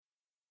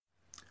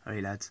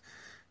Alright lads,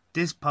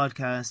 this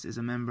podcast is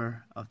a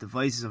member of the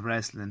Voices of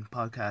Wrestling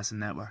podcast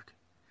network.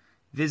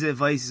 Visit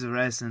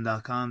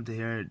voicesofwrestling.com to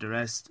hear the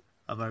rest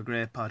of our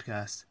great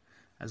podcasts,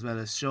 as well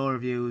as show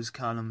reviews,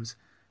 columns,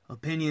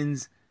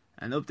 opinions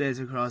and updates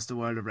across the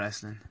world of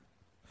wrestling.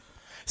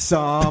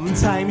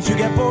 Sometimes you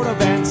get bored of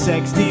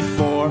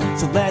N64,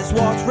 so let's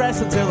watch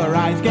wrestling till our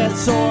eyes get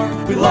sore.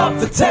 We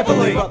love the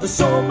Tivoli, but there's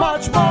so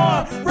much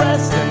more.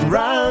 Wrestling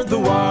round the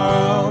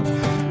world,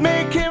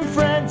 making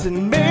friends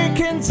and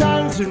making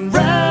times and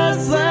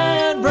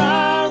wrestling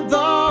round the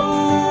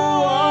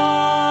world.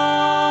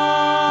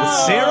 With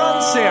Sarah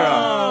and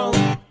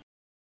Sarah.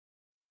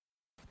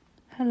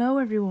 Hello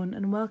everyone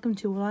and welcome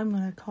to what I'm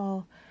going to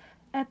call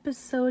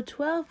episode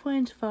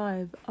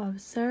 12.5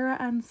 of Sarah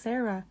and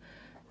Sarah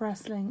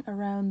Wrestling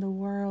Around the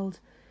World.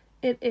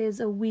 It is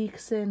a week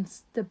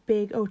since the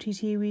big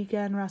OTT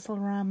weekend,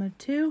 Wrestlerama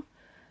 2.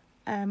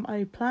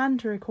 I planned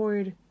to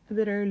record a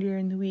bit earlier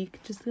in the week,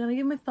 just going to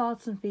give my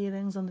thoughts and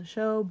feelings on the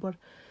show, but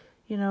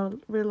you know,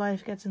 real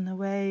life gets in the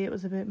way. It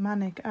was a bit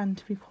manic, and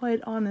to be quite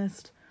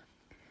honest,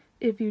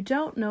 if you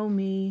don't know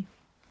me,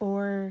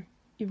 or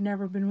you've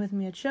never been with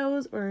me at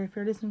shows, or if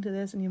you're listening to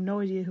this and you have no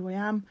idea who I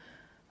am,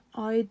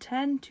 I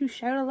tend to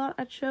shout a lot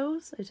at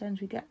shows. I tend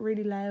to get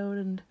really loud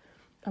and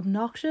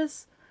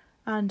obnoxious,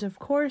 and of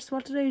course,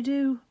 what did I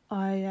do?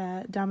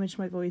 I damaged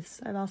my voice.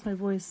 I lost my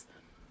voice.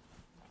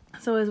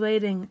 So I was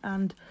waiting,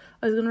 and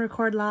I was going to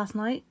record last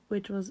night,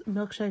 which was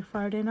Milkshake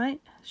Friday night.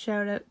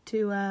 Shout out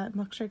to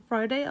Milkshake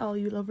Friday, all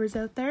you lovers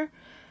out there.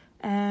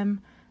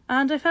 And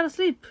I fell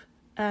asleep.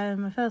 I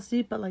fell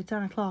asleep at like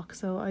 10 o'clock,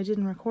 so I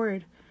didn't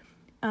record.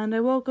 And I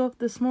woke up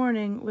this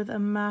morning with a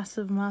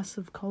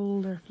massive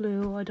cold or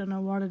flu. I don't know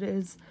what it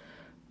is.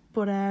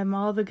 But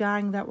all the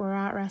gang that were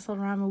at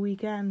Wrestlerama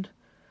weekend,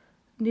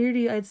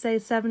 nearly, I'd say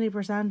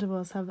 70% of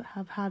us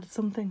have had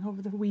something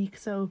over the week,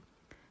 so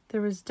there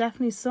was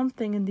definitely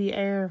something in the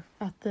air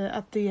at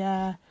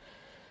the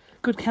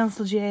Good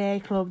Counsel GAA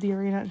Club, the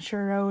arena in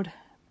Sure Road.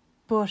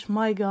 But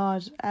my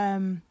God,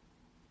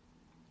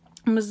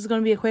 this is going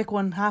to be a quick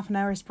one, half an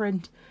hour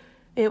sprint.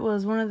 It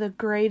was one of the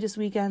greatest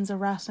weekends of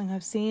wrestling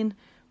I've seen,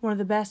 one of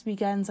the best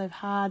weekends I've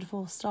had,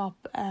 full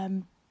stop,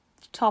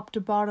 top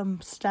to bottom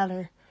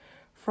stellar.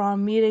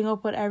 From meeting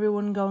up with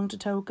everyone, going to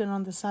Token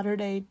on the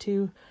Saturday,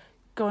 to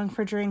going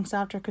for drinks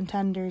after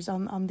Contenders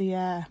on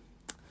the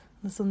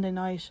Sunday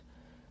night.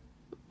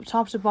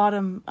 Top to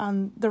bottom,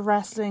 and the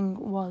wrestling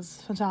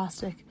was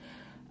fantastic.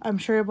 I'm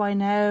sure by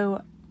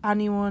now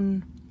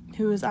anyone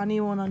who is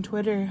anyone on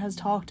Twitter has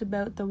talked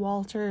about the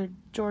Walter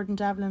Jordan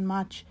Devlin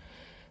match.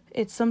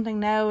 It's something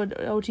now.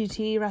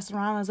 OTT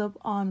Wrestlerama is up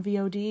on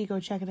VOD. Go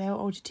check it out.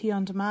 OTT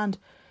on demand.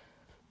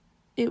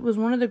 It was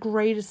one of the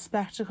greatest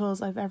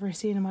spectacles I've ever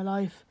seen in my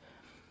life.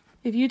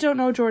 If you don't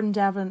know Jordan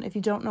Devlin, if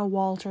you don't know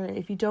Walter,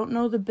 if you don't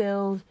know the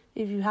build,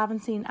 if you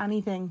haven't seen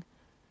anything,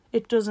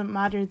 it doesn't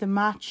matter. The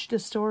match, the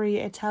story,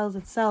 it tells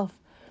itself.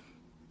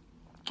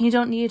 You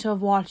don't need to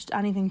have watched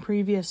anything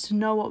previous to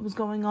know what was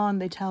going on.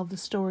 They tell the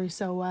story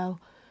so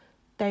well.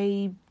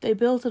 They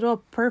built it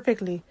up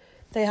perfectly.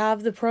 They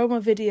have the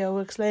promo video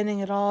explaining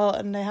it all,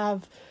 and they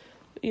have,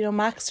 you know,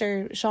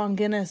 Maxter, Sean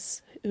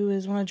Guinness, who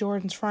is one of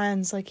Jordan's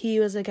friends. Like, he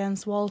was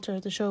against Walter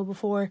at the show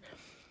before,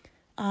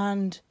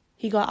 and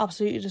he got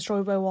absolutely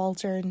destroyed by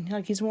Walter, and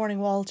like, he's warning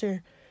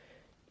Walter,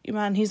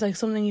 man, he's like,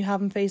 something you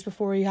haven't faced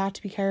before, you have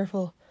to be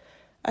careful.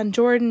 And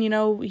Jordan, you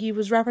know, he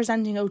was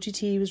representing OTT,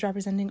 he was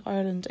representing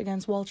Ireland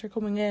against Walter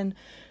coming in,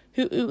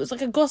 who it was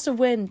like a gust of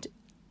wind.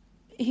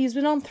 He's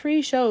been on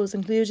 3 shows,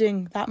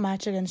 including that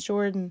match against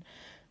Jordan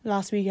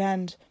last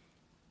weekend,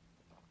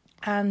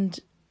 and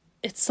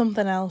it's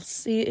something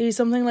else. He's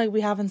something like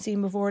we haven't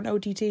seen before in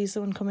OTT,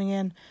 someone coming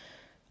in,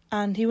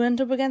 and he went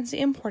up against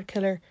the import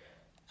killer,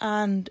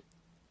 and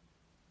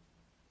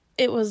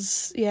it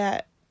was,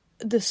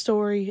 the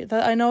story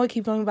that I know I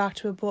keep going back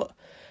to it, but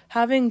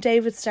having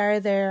David Starr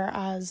there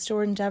as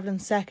Jordan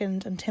Devlin's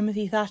second and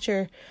Timothy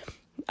Thatcher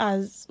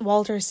as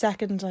Walter's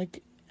second,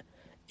 like,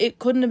 it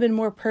couldn't have been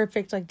more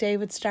perfect. Like,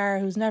 David Starr,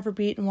 who's never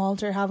beaten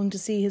Walter, having to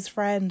see his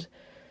friend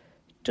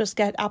just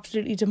get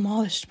absolutely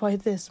demolished by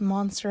this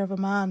monster of a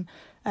man.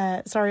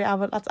 That's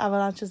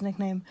Avalanche's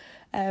nickname.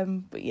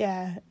 But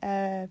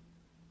yeah,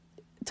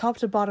 top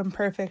to bottom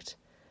perfect.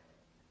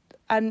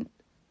 And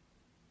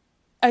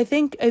I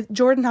think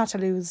Jordan had to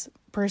lose,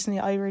 personally,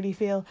 I really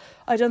feel.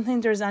 I don't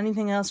think there's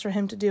anything else for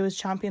him to do as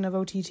champion of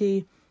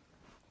OTT.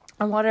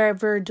 And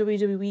whatever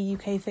WWE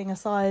UK thing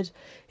aside,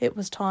 it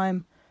was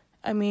time.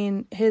 I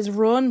mean, his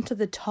run to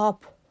the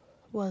top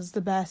was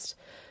the best.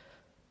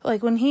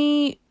 Like, when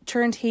he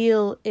turned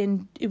heel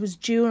it was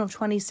June of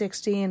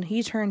 2016,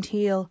 he turned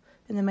heel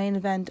in the main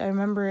event. I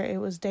remember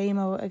it was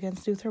Damo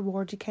against Luther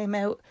Ward. He came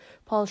out,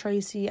 Paul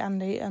Tracy, and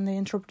they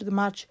interrupted the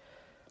match.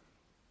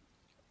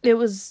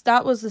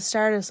 That was the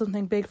start of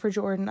something big for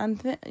Jordan,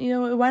 and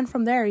it went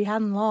from there. He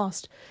hadn't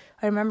lost.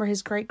 I remember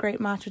his great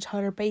match with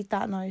Tyler Bate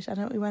that night,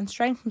 and we went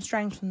strength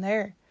from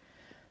there.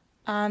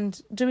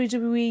 And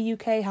WWE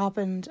UK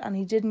happened, and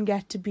he didn't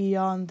get to be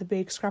on the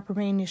big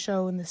Scrappermania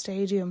show in the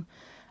stadium.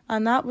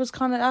 And that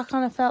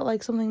kind of felt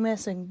like something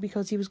missing,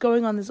 because he was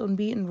going on this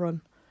unbeaten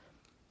run.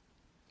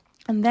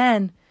 And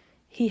then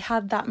he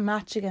had that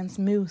match against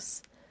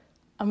Moose.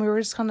 And we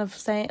were just kind of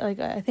saying, like,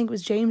 I think it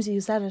was Jamesy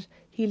who said it,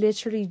 he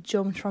literally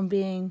jumped from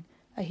being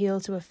a heel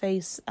to a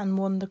face and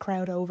won the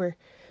crowd over.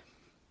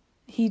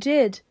 He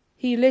did.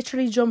 He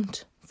literally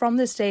jumped from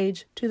the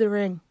stage to the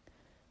ring,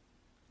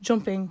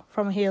 jumping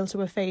from a heel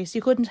to a face.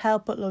 You couldn't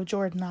help but love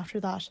Jordan after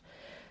that.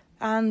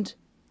 And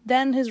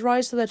then his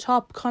rise to the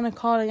top, kind of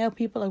calling out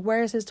people like,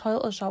 where's his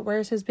title shot?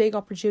 Where's his big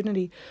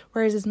opportunity?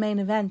 Where's his main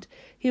event?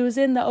 He was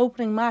in the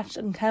opening match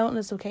on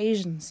countless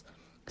occasions,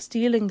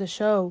 stealing the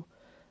show.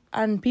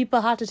 And people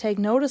had to take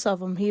notice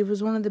of him. He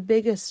was one of the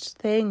biggest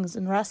things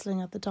in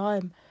wrestling at the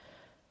time.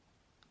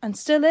 And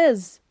still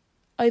is.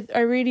 I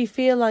really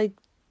feel like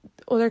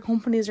other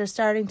companies are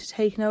starting to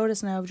take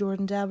notice now of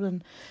Jordan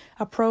Devlin.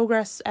 At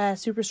Progress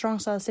Super Strong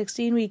Style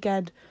 16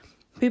 weekend,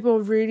 people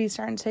are really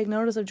starting to take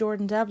notice of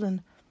Jordan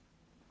Devlin.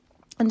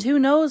 And who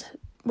knows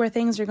where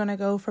things are going to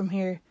go from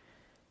here.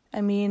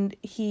 I mean,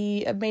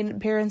 he made an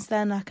appearance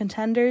then at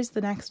Contenders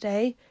the next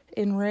day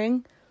in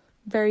ring.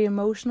 Very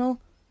emotional.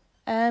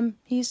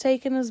 He's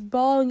taking his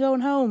ball and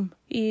going home.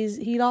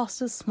 He lost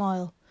his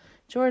smile.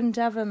 Jordan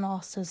Devlin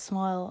lost his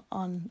smile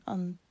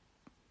on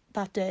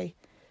that day.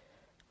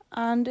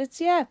 And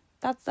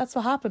that's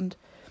what happened.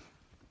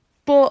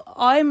 But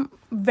I'm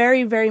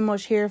very, very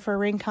much here for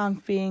Ring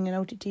Camp being an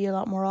OTT a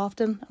lot more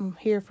often. I'm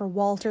here for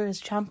Walter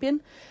as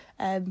champion.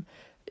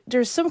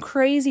 There's some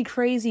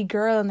crazy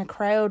girl in the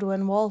crowd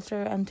when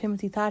Walter and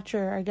Timothy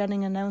Thatcher are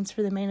getting announced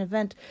for the main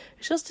event.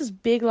 It's just this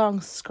big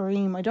long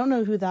scream. I don't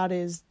know who that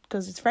is,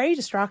 because it's very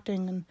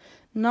distracting and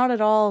not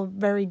at all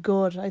very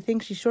good. I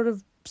think she should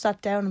have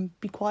sat down and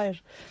be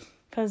quiet,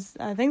 because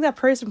I think that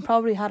person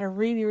probably had a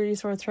really, really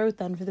sore throat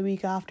then for the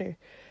week after.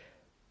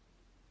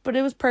 But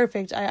it was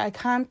perfect. I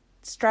can't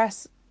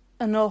stress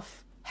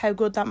enough how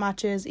good that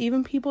match is.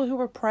 Even people who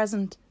were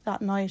present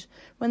that night,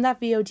 when that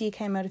VOD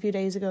came out a few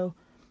days ago,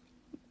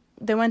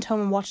 they went home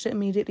and watched it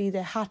immediately.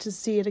 They had to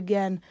see it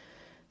again.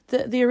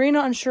 The arena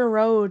on Sure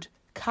Road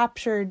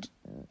captured,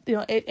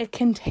 it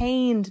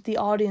contained the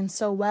audience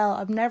so well.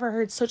 I've never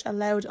heard such a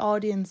loud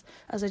audience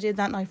as I did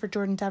that night for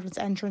Jordan Devlin's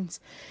entrance.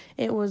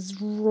 It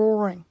was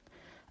roaring.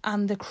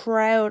 And the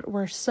crowd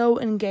were so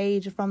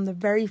engaged from the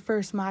very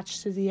first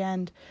match to the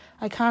end.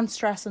 I can't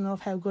stress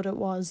enough how good it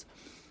was.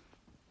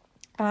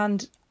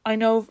 And I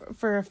know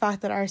for a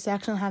fact that our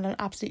section had an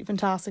absolutely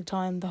fantastic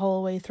time the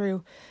whole way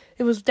through.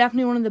 It was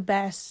definitely one of the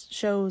best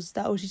shows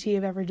that OTT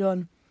have ever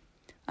done.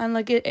 And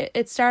like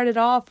it started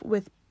off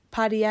with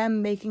Paddy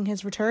M making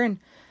his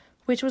return,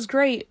 which was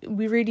great.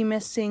 We really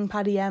missed seeing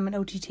Paddy M in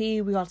OTT.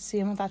 We got to see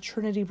him at that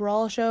Trinity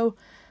Brawl show,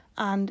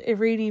 and it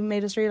really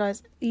made us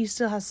realise he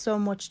still has so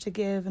much to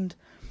give, and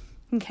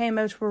he came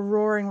out to a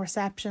roaring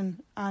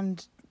reception,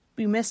 and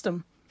we missed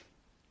him.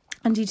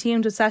 And he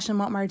teamed with Session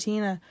with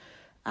Martina,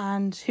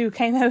 and who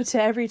came out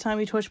to Every Time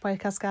We Touch by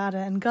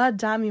Cascada, and god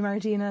damn you,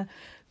 Martina,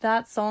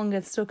 that song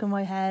gets stuck in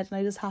my head and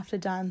I just have to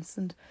dance.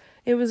 And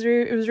it was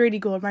really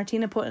good.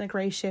 Martina put in a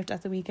great shift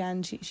at the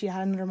weekend. She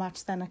had another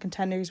match then at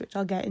Contenders, which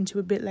I'll get into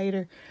a bit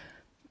later.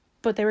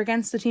 But they were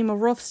against the team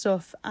of Rough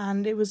Stuff,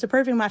 and it was the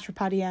perfect match for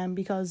Paddy M,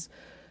 because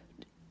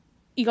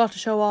he got to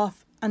show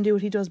off and do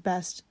what he does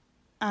best.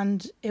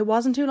 And it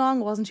wasn't too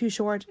long, it wasn't too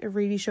short. It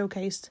really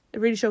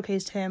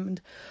showcased him,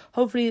 and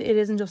hopefully it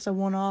isn't just a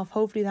one-off.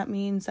 Hopefully that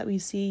means that we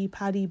see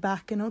Paddy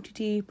back in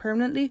OTT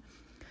permanently.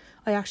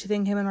 I actually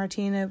think him and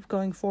Martina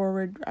going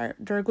forward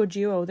they're a good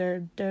duo.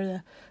 They're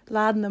the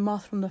lad and the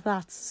moth from the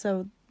flats,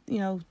 so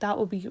that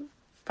would be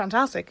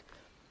fantastic.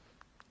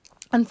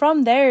 And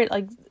from there,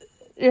 like,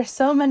 there's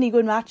so many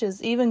good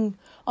matches. Even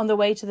on the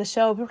way to the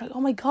show, people were like, oh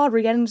my god,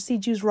 we're getting to see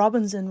Juice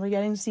Robinson, we're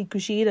getting to see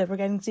Kushida, we're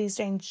getting to see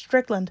Shane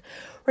Strickland,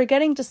 we're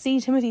getting to see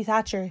Timothy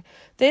Thatcher.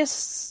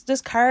 This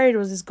card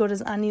was as good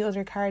as any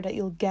other card that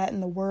you'll get in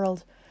the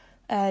world.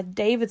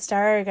 David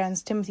Starr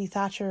against Timothy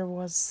Thatcher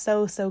was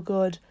so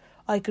good.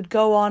 I could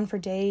go on for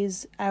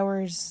days,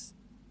 hours,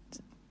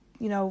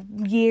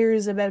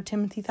 years about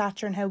Timothy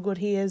Thatcher and how good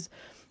he is.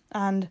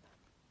 And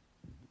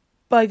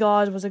by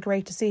God, was it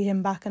great to see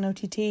him back in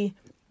OTT.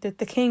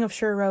 The king of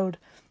Sure Road,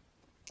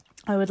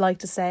 I would like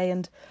to say.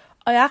 And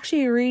I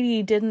actually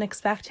really didn't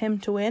expect him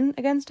to win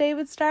against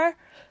David Starr,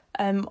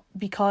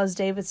 because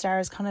David Starr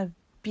is kind of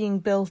being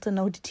built in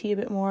OTT a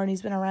bit more and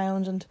he's been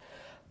around.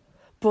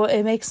 But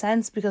it makes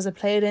sense because it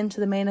played into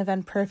the main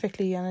event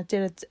perfectly and it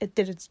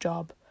did its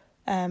job.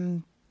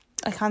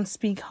 I can't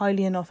speak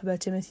highly enough about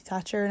Timothy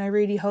Thatcher, and I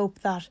really hope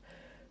that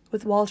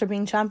with Walter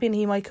being champion,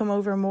 he might come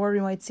over more. We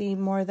might see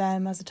more of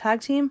them as a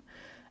tag team.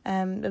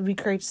 It'd be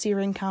great to see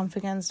Ring Camp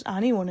against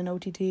anyone in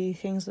OTT,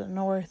 Kings of the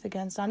North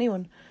against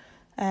anyone.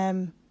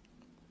 Maybe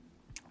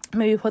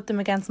put them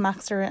against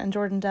Maxter and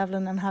Jordan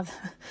Devlin and have,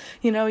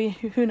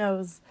 who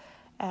knows.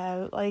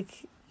 And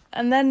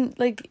then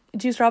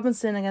Juice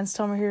Robinson against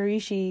Tomohiro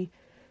Ishii.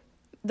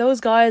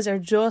 Those guys are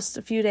just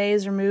a few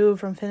days removed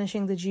from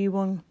finishing the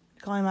G1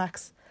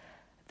 climax.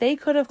 They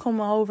could have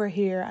come over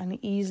here and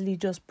easily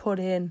just put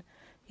in,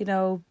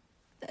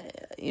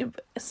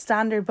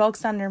 bog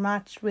standard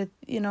match with,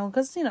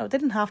 because, they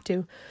didn't have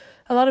to.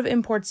 A lot of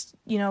imports,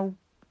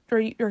 are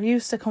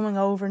used to coming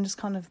over and just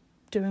kind of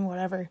doing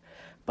whatever.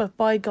 But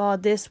by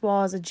God, this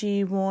was a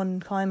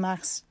G1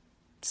 climax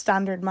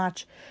standard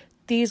match.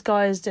 These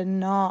guys did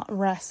not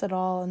rest at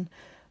all, and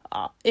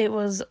it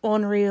was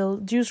unreal.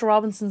 Juice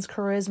Robinson's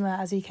charisma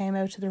as he came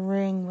out to the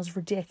ring was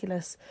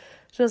ridiculous.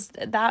 Just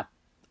that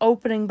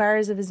opening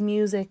bars of his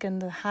music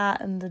and the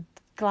hat and the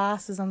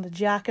glasses and the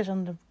jacket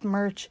and the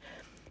merch.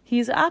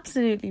 He's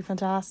absolutely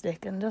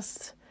fantastic, and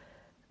just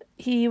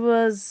he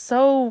was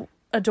so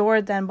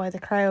adored then by the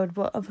crowd.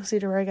 But obviously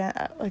they were again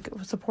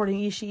supporting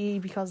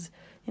Ishii because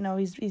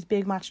he's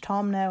big match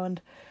Tom now,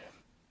 and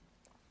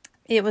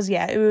it was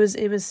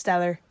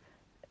stellar.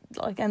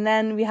 And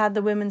then we had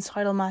the women's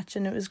title match,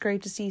 and it was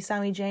great to see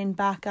Sami Zayn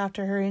back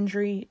after her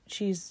injury.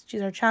 She's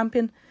our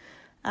champion,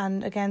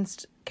 and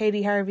against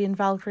Katie Harvey and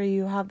Valkyrie,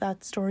 who have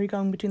that story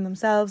going between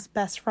themselves,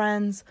 best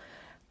friends.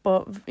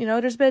 But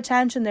there's a bit of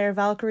tension there.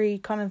 Valkyrie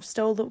kind of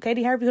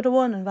Katie Harvey could have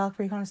won, and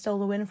Valkyrie kind of stole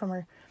the win from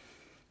her.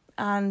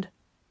 And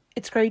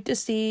it's great to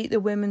see the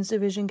women's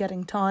division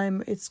getting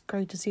time. It's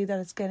great to see that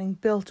it's getting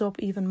built up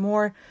even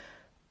more.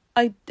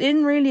 I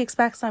didn't really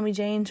expect Sami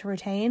Zayn to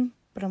retain,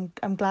 but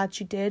I'm glad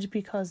she did,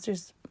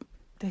 because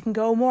they can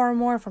go more and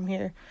more from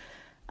here.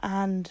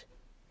 And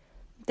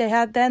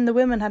the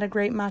women had a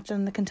great match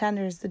on the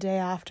Contenders the day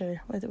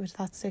after with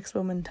that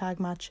 6-woman tag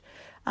match,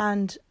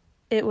 and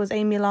it was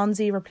Amy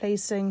Alonzi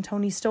replacing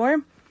Toni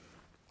Storm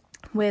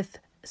with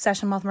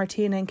Session Moth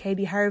Martina and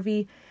Katie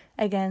Harvey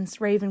against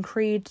Raven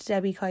Creed,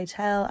 Debbie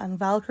Keitel and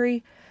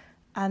Valkyrie.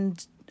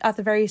 And at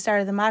the very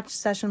start of the match,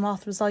 Session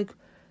Moth was like,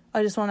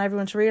 I just want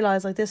everyone to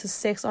realise this is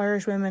 6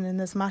 Irish women in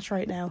this match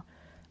right now.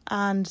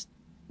 And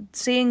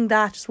seeing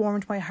that just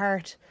warmed my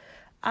heart.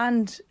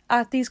 And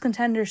at these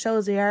Contender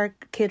shows, they are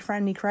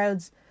kid-friendly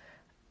crowds.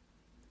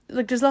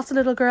 There's lots of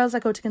little girls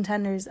that go to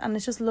Contenders, and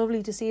it's just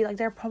lovely to see,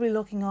 they're probably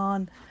looking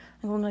on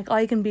and going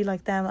I can be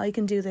like them, I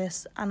can do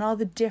this. And all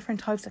the different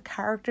types of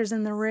characters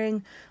in the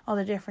ring, all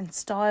the different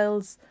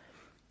styles.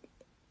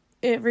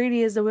 It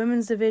really is, the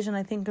women's division,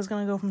 I think, is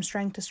going to go from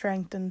strength to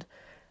strength. And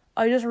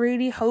I just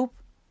really hope,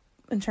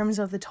 in terms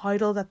of the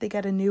title, that they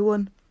get a new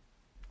one.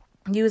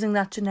 Using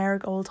that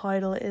generic old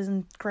title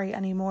isn't great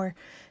anymore,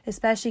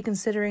 especially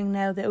considering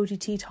now the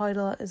OTT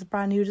title is a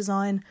brand new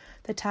design.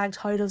 The tag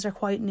titles are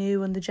quite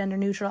new and the gender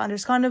neutral, and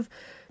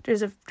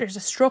there's a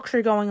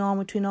structure going on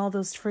between all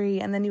those three,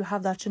 and then you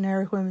have that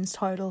generic women's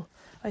title.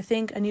 I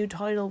think a new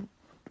title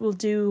will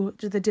do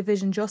the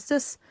division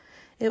justice.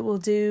 It will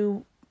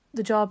do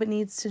the job it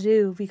needs to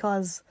do,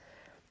 because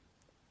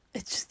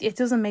it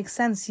doesn't make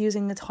sense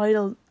using the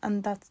title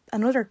and that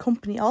another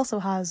company also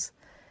has,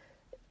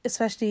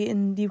 especially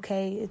in the UK.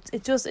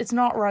 It's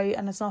not right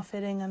and it's not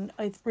fitting, and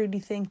I really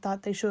think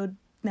that they should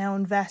now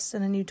invest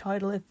in a new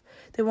title if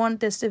they want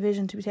this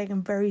division to be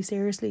taken very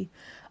seriously.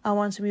 I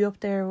want to be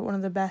up there with one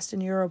of the best in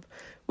Europe,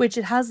 which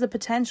it has the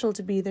potential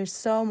to be. There's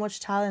so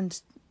much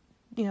talent,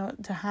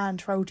 to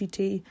hand for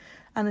OTT,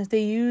 and if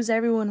they use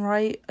everyone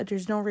right,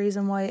 there's no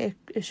reason why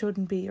it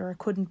shouldn't be or it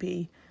couldn't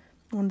be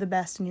one of the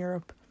best in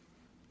Europe.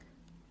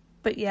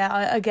 But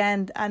yeah,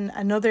 again, and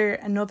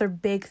another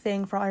big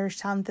thing for Irish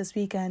talent this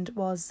weekend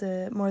was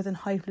the More Than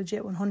Hype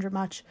Legit 100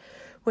 match,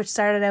 which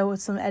started out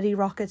with some Eddie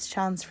Rockets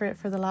chants for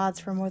the lads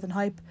for More Than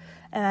Hype.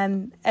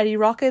 Eddie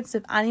Rockets,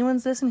 if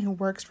anyone's listening who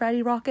works for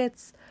Eddie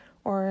Rockets,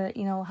 or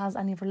has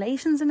any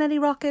relations in Eddie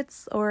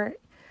Rockets or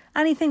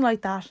anything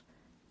like that,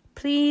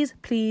 please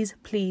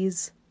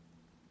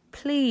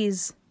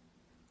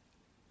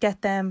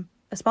get them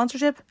a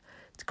sponsorship,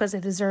 because they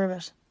deserve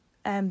it.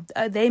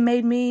 They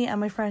made me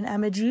and my friend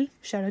Emma G,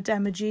 shout out to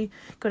Emma G,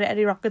 go to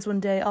Eddie Rockets one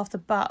day off the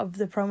bat of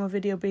the promo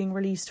video being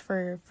released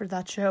for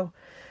that show.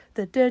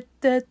 The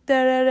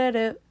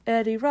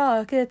Eddie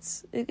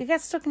Rockets, it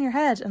gets stuck in your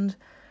head, and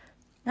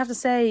I have to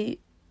say,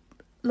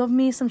 love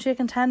me some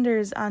chicken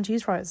tenders and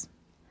cheese fries.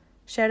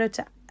 Shout out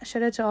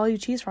to all you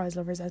cheese fries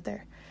lovers out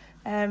there.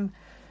 I'm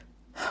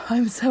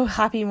so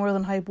happy More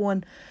Than Hype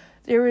won.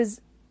 They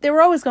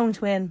were always going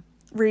to win,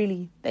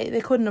 really.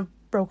 They couldn't have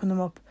broken them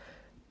up.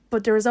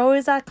 But there was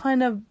always that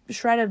kind of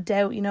shred of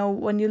doubt,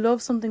 when you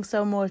love something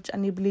so much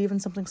and you believe in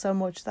something so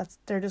much,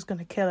 they're just going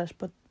to kill it.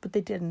 But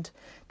they didn't.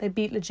 They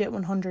beat Legit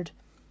 100.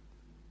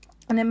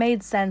 And it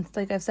made sense.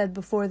 Like I've said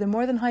before, the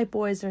More Than Hype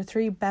boys, they're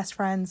 3 best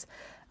friends,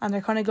 and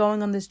they're kind of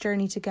going on this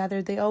journey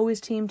together. They always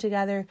team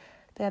together.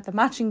 They have the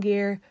matching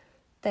gear.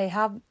 They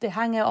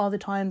hang out all the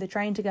time. They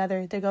train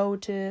together. They go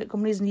to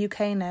companies in the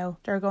UK now.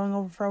 They're going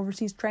over for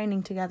overseas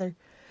training together.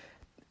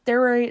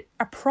 They're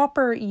a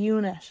proper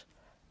unit.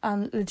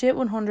 And Legit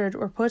 100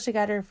 were put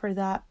together for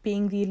that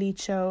being the elite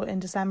show in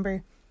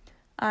December.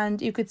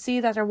 And you could see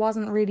that there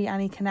wasn't really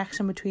any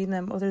connection between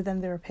them other than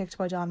they were picked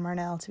by John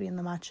Marnell to be in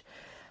the match.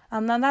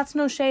 And that's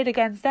no shade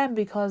against them,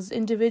 because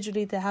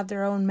individually they have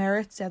their own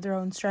merits, they have their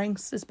own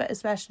strengths,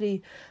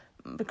 especially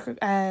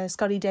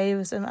Scotty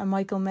Davis and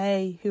Michael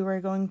May, who are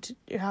going to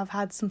have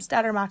had some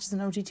stellar matches in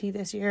OTT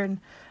this year.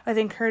 And I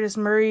think Curtis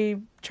Murray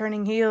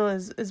turning heel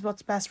is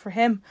what's best for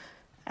him.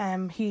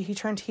 He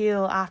turned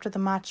heel after the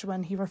match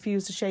when he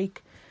refused to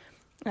shake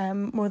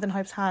More Than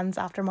Hype's hands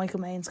after Michael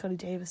May and Scotty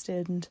Davis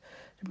did, and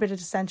a bit of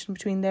dissension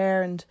between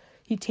there, and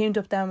he teamed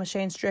up then with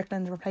Shane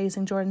Strickland,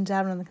 replacing Jordan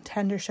Devlin on the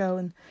Contender Show,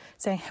 and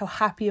saying how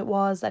happy it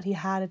was that he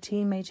had a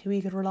teammate who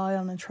he could rely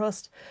on and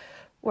trust,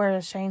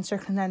 whereas Shane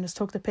Strickland then just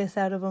took the piss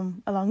out of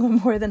him along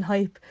with More Than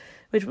Hype,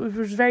 which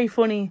was very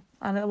funny,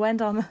 and it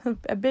went on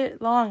a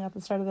bit long at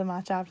the start of the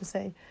match, I have to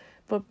say,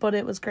 but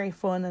it was great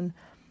fun. And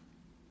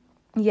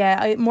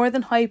yeah, More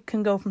Than Hype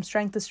can go from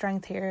strength to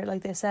strength here.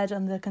 Like they said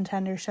on the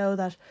Contender Show,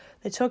 that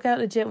they took out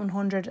Legit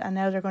 100 and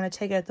now they're going to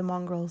take out the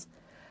Mongrels.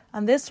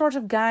 And this sort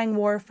of gang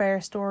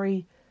warfare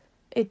story,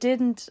 it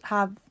didn't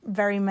have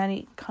very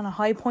many kind of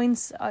high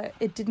points.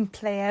 It didn't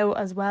play out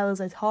as well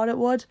as I thought it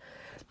would.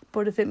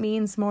 But if it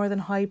means More Than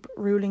Hype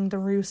ruling the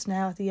roost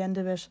now at the end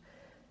of it,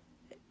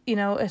 you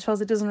know, I suppose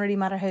it doesn't really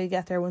matter how you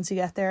get there once you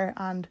get there.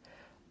 And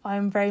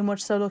I'm very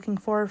much so looking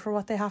forward for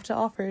what they have to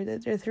offer.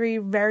 They're three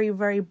very,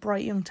 very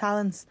bright young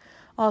talents.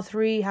 All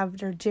three have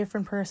their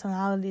different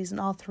personalities, and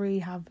all three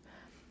have,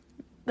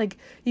 like,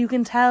 you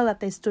can tell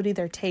that they study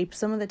their tape.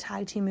 Some of the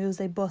tag team moves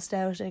they bust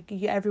out, like,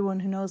 everyone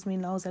who knows me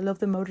knows I love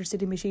the Motor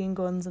City Machine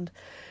Guns, and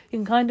you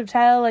can kind of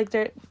tell, like,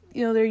 they're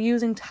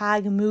using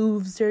tag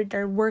moves.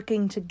 They're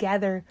working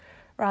together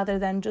rather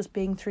than just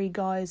being three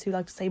guys who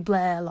like to say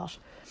blah a lot.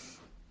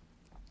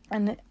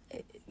 And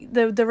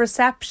the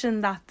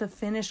reception that the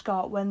finish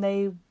got when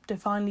they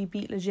finally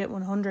beat Legit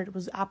 100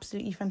 was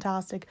absolutely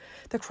fantastic.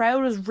 The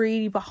crowd was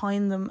really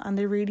behind them, and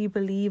they really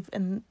believe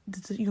in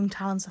the young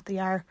talents that they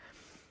are.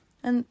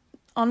 And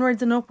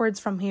onwards and upwards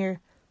from here.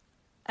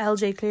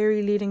 LJ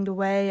Cleary leading the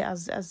way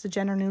as the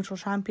gender neutral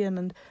champion,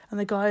 and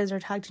the guys are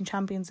tag team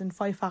champions in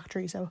Fight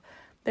Factory. So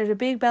they're the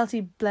big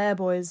belty Blair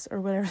boys,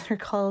 or whatever they're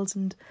called,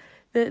 and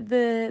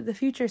the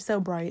future's so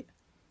bright.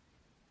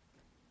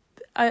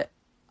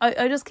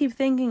 I just keep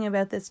thinking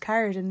about this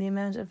card and the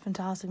amount of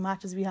fantastic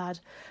matches we had.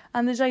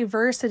 And the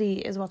diversity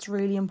is what's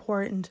really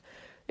important.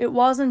 It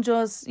wasn't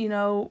just, you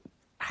know,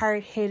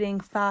 hard-hitting,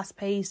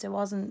 fast-paced. It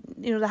wasn't,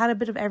 you know, they had a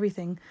bit of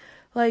everything.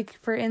 Like,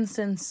 for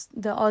instance,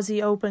 the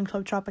Aussie Open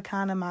Club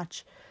Tropicana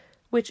match,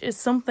 which is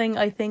something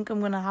I think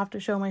I'm going to have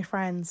to show my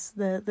friends.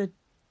 The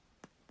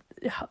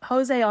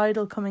Jose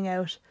Idol coming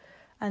out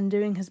and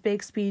doing his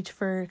big speech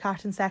for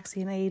Captain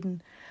Sexy and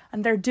Aiden.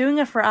 And they're doing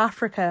it for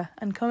Africa,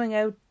 and coming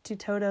out to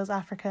Toto's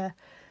Africa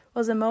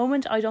was a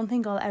moment I don't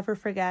think I'll ever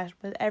forget,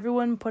 with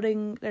everyone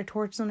putting their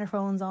torches on their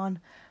phones on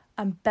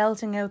and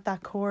belting out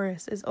that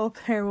chorus is up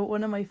there with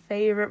one of my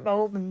favourite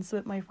moments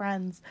with my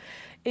friends.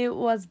 It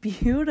was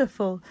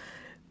beautiful.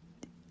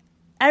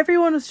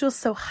 Everyone was just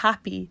so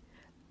happy,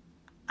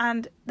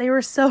 and they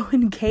were so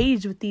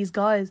engaged with these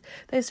guys.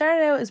 They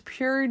started out as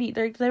purely,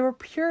 they were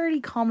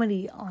purely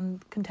comedy on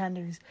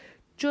Contenders,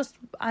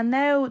 and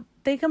now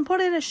they can put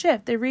in a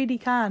shift. They really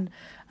can,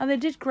 and they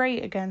did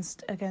great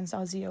against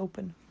Aussie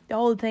Open. The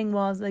whole thing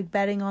was like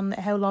betting on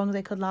how long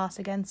they could last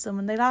against them,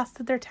 and they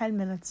lasted their 10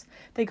 minutes.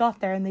 They got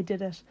there and they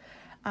did it.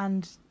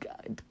 And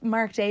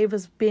Mark Dave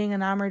was being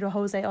enamoured with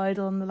Jose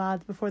Idol and the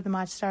lads before the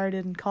match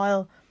started, and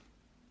Kyle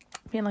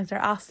being like, they're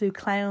absolute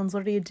clowns.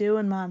 What are you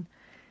doing, man?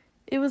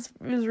 It was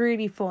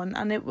really fun,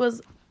 and it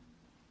was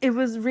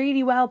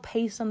really well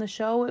paced on the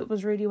show. It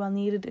was really well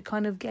needed. It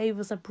kind of gave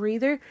us a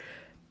breather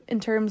in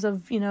terms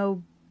of, you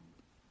know,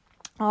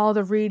 all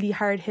the really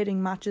hard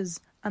hitting matches,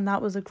 and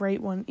that was a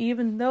great one,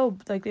 even though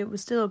like it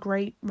was still a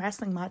great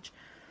wrestling match.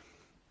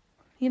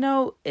 You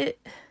know,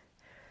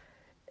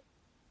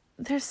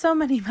 there's so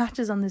many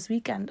matches on this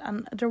weekend,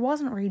 and there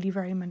wasn't really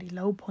very many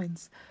low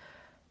points.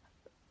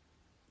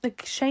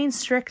 Like Shane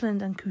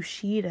Strickland and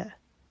Kushida,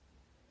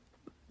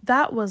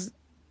 that was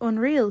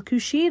unreal.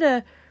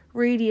 Kushida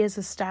really is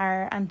a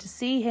star, and to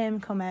see him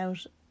come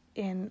out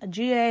in a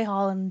GA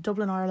hall in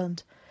Dublin,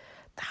 Ireland,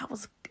 that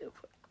was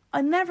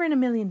never in a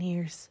million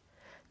years.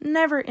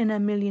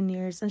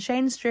 And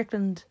Shane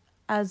Strickland,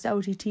 as the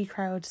OTT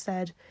crowd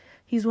said,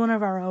 he's one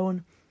of our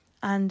own,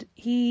 and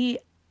we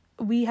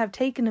have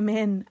taken him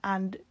in,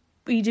 and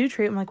we do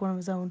treat him like one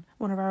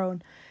of our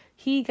own.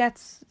 He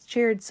gets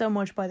cheered so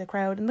much by the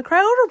crowd, and the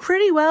crowd are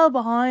pretty well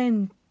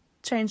behind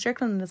Shane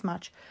Strickland in this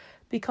match,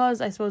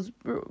 because I suppose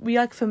we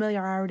like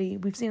familiarity.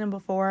 We've seen him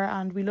before,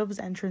 and we love his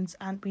entrance,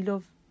 and we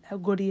love how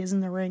good he is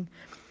in the ring.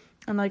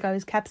 And like I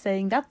was kept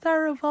saying, that's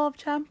our Evolve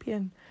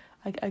champion.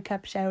 I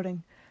kept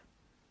shouting.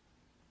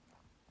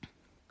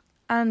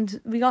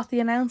 And we got the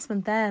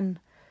announcement then.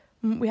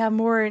 We have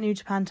more New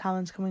Japan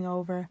talent coming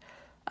over,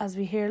 as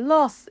we hear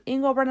Los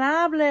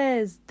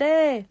Ingobernables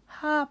de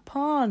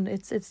Japón.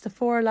 It's the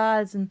four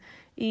lads, and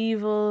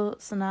Evil,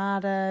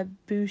 Sonata,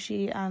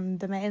 Bushi, and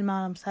the main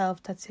man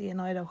himself, Tetsuya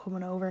Naito,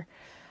 coming over.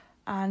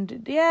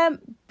 And yeah,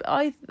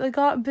 I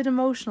got a bit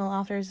emotional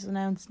after it was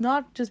announced,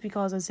 not just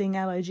because I was seeing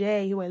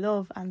LIJ, who I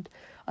love, and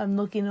I'm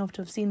lucky enough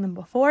to have seen them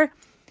before.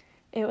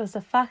 It was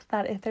the fact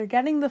that if they're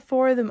getting the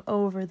four of them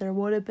over, there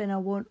would have been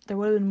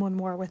one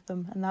more with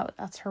them, and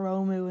that's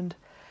Hiromu. And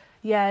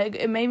yeah,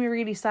 it made me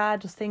really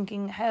sad just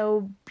thinking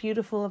how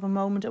beautiful of a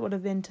moment it would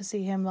have been to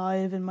see him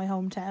live in my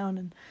hometown,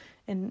 and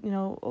in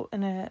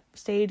a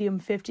stadium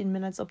 15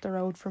 minutes up the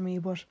road from me.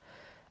 But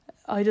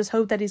I just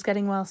hope that he's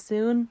getting well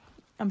soon.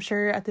 I'm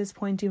sure at this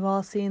point you've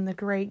all seen the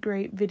great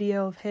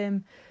video of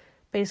him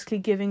basically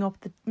giving up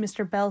the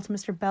Mr.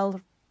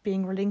 Belt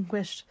being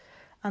relinquished,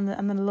 and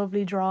the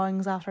lovely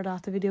drawings after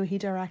that, the video he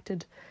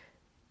directed.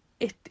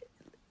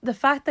 The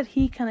fact that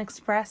he can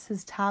express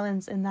his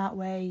talents in that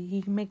way,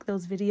 he can make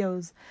those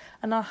videos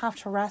and not have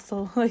to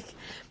wrestle, like,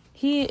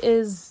 he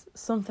is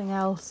something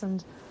else.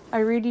 And I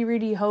really,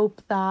 really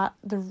hope that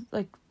the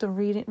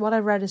reading, what I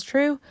read is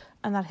true,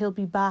 and that he'll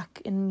be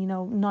back in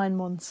 9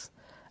 months,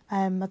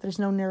 that there's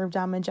no nerve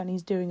damage and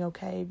he's doing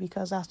okay,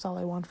 because that's all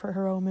I want for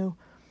Hiromu.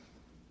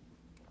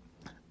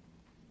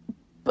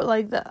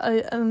 But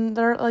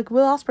they're like,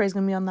 Will Ospreay's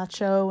gonna be on that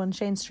show, and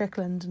Shane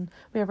Strickland, and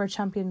we have our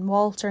champion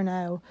Walter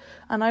now,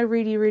 and I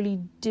really, really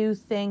do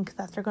think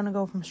that they're gonna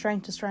go from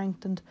strength to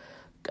strength. And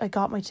I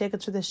got my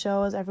tickets for this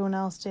show as everyone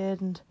else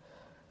did, and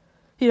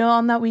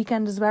on that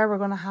weekend as well, we're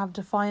gonna have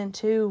Defiant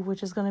 2,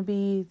 which is gonna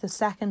be the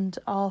second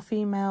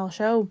all-female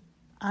show,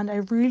 and I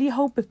really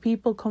hope if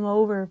people come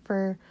over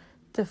for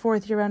the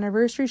 4th year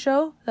anniversary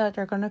show that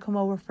they're gonna come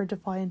over for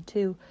Defiant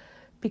 2,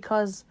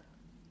 because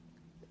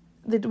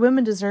the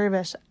women deserve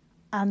it.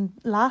 And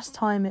last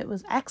time it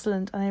was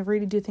excellent, and I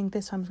really do think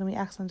this time it's going to be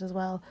excellent as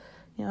well.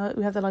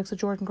 We have the likes of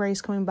Jordan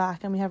Grace coming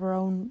back, and we have our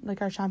own,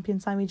 our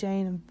champion Sami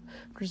Zayn, and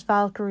there's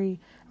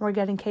Valkyrie, and we're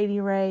getting Katie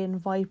Ray and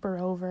Viper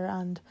over,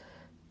 and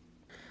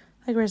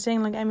like we're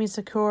saying, Emi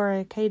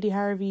Sakura, Katie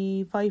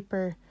Harvey,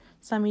 Viper,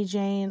 Sami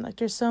Zayn.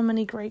 There's so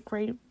many great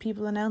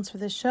people announced for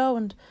this show,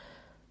 and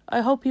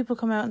I hope people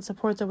come out and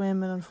support the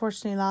women.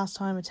 Unfortunately, last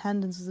time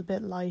attendance was a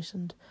bit light,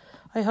 and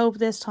I hope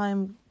this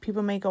time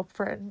people make up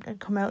for it and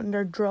come out in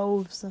their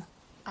droves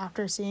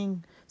after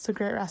seeing some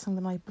great wrestling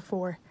the night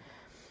before.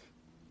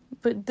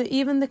 But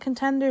even the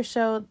Contender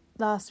show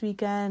last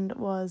weekend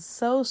was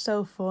so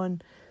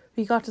fun.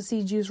 We got to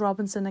see Juice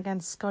Robinson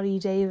against Scotty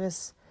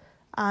Davis,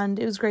 and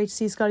it was great to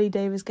see Scotty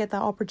Davis get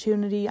that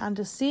opportunity, and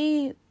to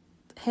see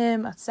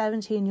him at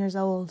 17 years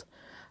old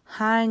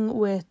hang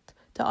with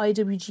the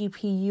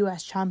IWGP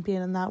US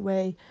champion in that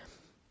way.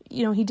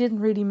 He didn't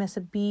really miss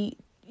a beat.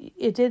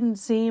 It didn't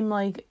seem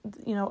like,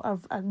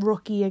 a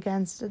rookie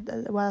against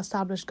a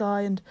well-established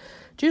guy. And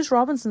Juice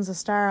Robinson's a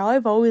star.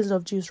 I've always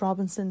loved Juice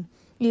Robinson,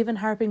 even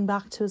harping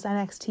back to his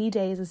NXT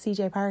days as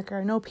CJ Parker.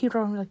 I know people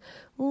are like,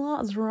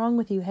 what is wrong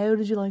with you? How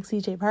did you like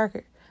CJ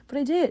Parker? But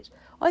I did.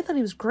 I thought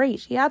he was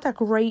great. He had that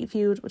great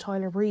feud with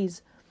Tyler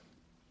Breeze.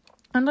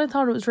 And I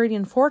thought it was really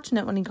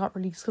unfortunate when he got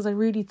released, because I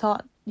really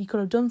thought he could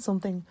have done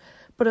something.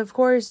 But of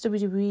course,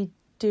 WWE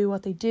do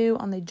what they do,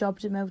 and they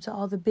jobbed him out to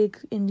all the big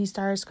indie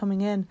stars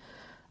coming in.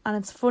 And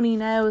it's funny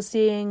now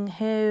seeing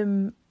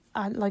him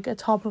at a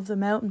top of the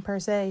mountain per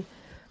se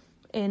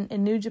in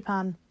New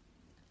Japan.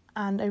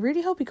 And I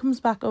really hope he comes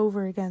back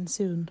over again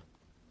soon.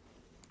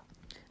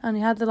 And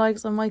he had the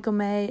likes of Michael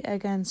May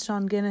against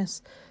Sean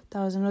Guinness.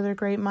 That was another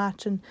great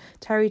match. And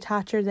Terry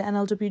Thatcher, the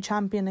NLW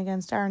champion,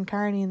 against Darren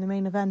Carney in the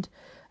main event.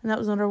 And that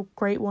was another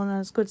great one.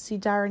 And it's good to see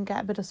Darren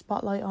get a bit of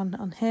spotlight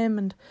on him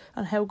and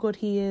on how good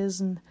he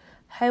is and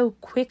how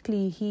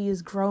quickly he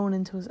has grown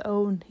into his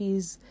own.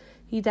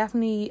 He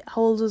definitely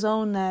holds his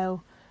own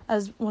now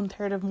as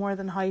 1/3 of More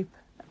Than Hype,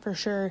 for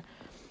sure.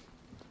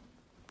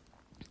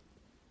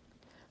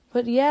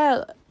 But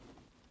yeah,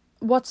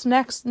 what's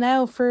next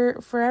now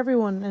for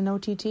everyone in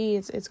OTT?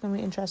 It's going to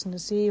be interesting to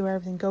see where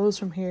everything goes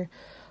from here.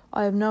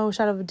 I have no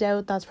shadow of a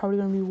doubt that's probably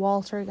going to be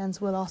Walter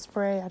against Will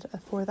Ospreay at a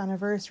 4th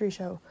anniversary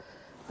show.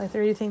 I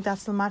really think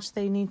that's the match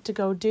they need to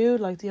go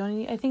do. I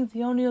think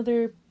the only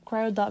other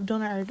crowd that have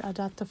done it are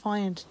that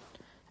Defiant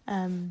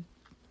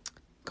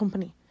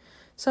company.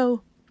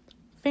 So,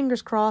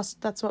 fingers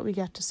crossed, that's what we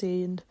get to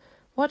see. And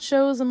what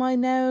shows am I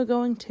now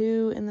going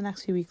to in the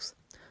next few weeks?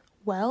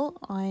 Well,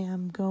 I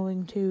am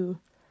going to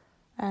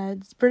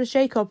British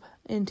J-Cup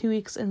in 2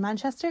 weeks in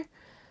Manchester.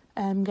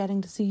 I'm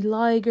getting to see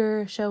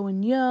Liger, Show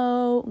and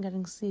Yo. I'm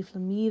getting to see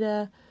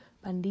Flamita,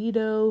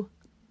 Bandito.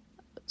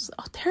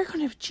 They're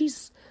going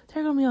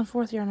to be on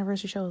 4th year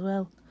anniversary show as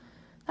well.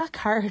 That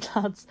card,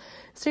 lads.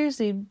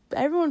 Seriously,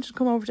 everyone should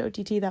come over to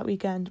OTT that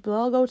weekend. We'll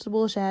all go to the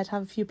Bullshed,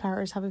 have a few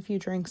platters, have a few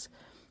drinks.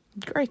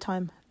 Great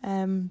time.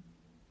 And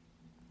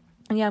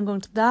yeah, I'm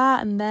going to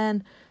that, and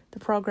then the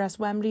Progress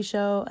Wembley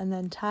show, and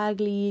then Tag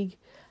League,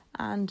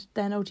 and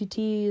then OTT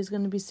is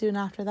going to be soon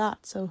after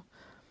that. So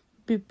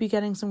be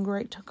getting some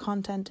great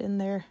content in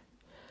there.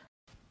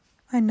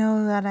 I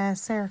know that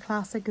Sarah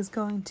Classic is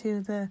going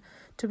to the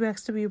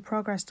WXW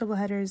Progress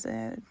doubleheaders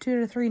 2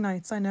 to 3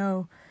 nights, I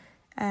know,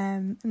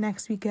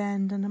 next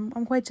weekend, and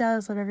I'm quite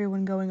jealous of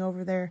everyone going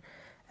over there.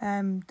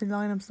 The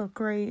lineups look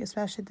great,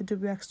 especially the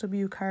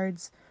WXW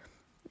cards.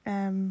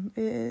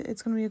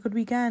 It's going to be a good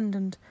weekend,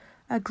 and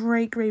a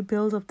great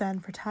build up then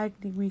for Tag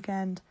League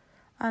weekend.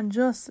 And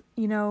just,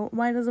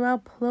 might as well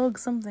plug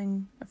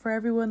something for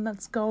everyone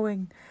that's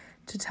going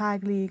to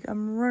Tag League.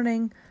 I'm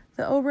running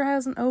the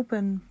Oberhausen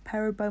Open,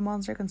 powered by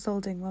Monster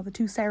Consulting. Well, the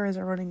 2 Sarahs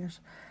are running it.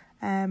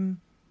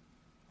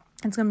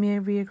 It's going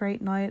to be a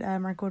great night.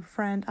 Our good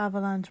friend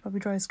Avalanche, Bobby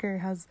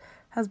Dreisker, has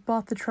has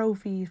bought the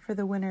trophy for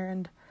the winner,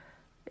 and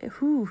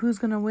who's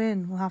going to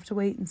win? We'll have to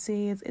wait and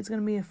see. It's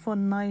going to be a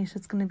fun night.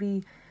 It's going to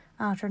be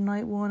after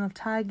night 1 of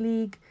Tag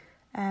League.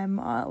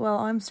 Well,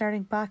 I'm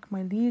starting back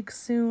my league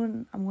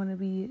soon. I'm going to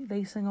be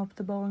lacing up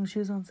the bowling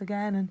shoes once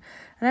again and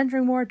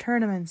entering more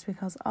tournaments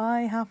because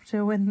I have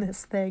to win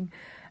this thing.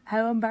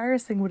 How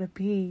embarrassing would it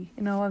be?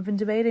 You know, I've been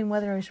debating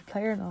whether I should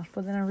play or not,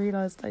 but then I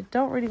realised I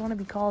don't really want to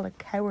be called a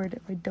coward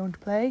if I don't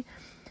play,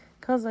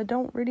 because I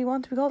don't really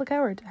want to be called a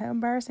coward. How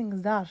embarrassing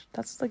is that?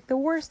 That's like the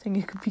worst thing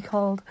you could be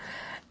called.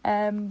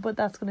 But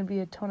that's going to be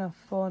a ton of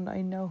fun,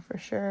 I know for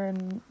sure,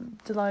 and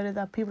delighted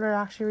that people are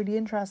actually really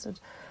interested.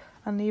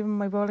 And even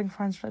my bowling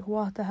friends are like,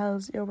 what the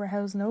hell's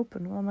Oberhausen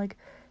Open? Well, I'm like,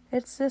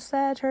 it's this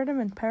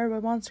tournament powered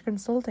by Monster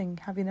Consulting.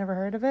 Have you never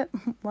heard of it?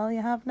 Well,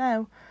 you have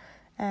now.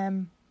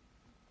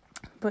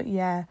 But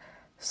yeah,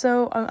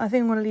 so I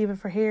think I'm going to leave it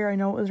for here. I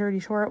know it was a really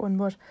short one,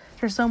 but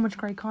there's so much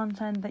great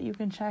content that you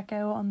can check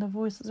out on the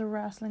Voices of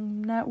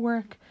Wrestling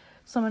network.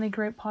 So many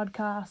great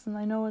podcasts, and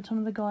I know a ton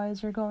of the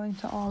guys are going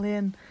to All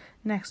In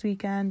next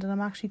weekend, and I'm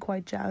actually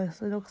quite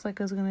jealous. It looks like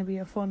it's going to be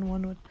a fun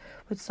one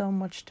with so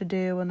much to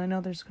do, and I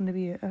know there's going to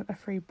be a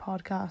free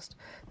podcast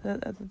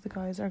that the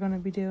guys are going to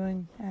be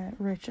doing,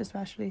 Rich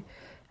especially.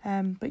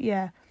 But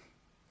yeah,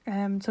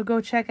 so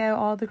go check out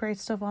all the great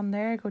stuff on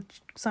there. Go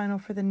sign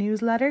up for the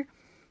newsletter,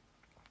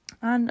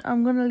 and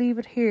I'm going to leave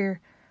it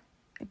here.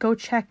 Go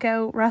check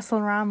out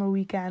Wrestlerama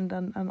weekend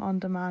and on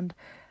demand,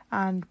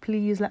 and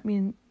please let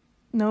me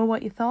know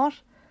what you thought.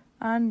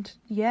 And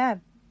yeah,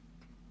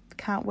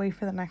 can't wait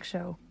for the next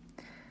show.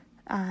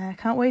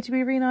 Can't wait to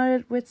be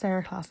reunited with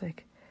Sarah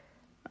Classic.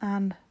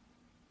 And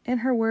in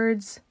her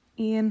words,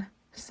 Ian,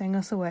 sing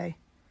us away.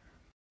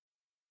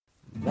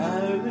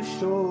 Now the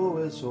show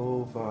is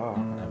over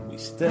and we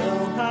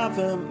still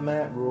haven't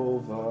met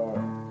Rover.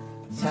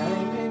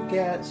 Time to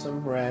get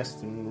some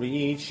rest and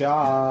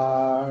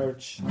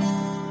recharge.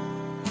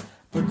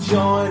 But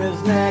join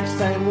us next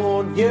time,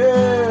 won't you?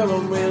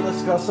 And we'll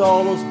discuss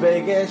all those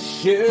big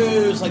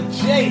issues like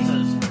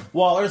Jesus,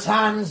 Waller's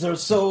hands are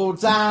so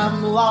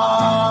damn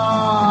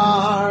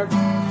large.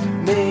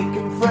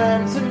 Making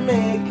friends and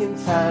making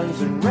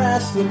towns and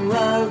wrestling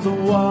round the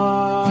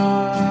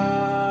world.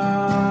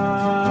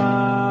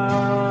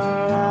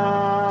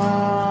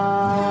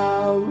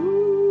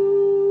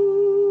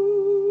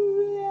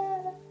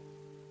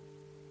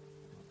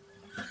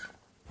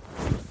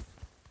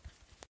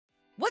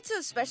 What's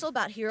so special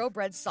about Hero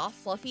Bread's soft,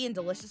 fluffy, and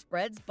delicious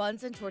breads,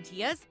 buns, and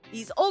tortillas?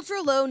 These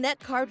ultra-low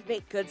net-carb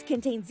baked goods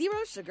contain 0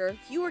 sugar,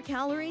 fewer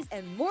calories,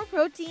 and more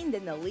protein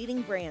than the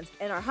leading brands,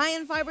 and are high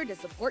in fiber to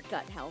support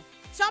gut health.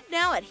 Shop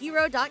now at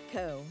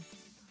hero.co.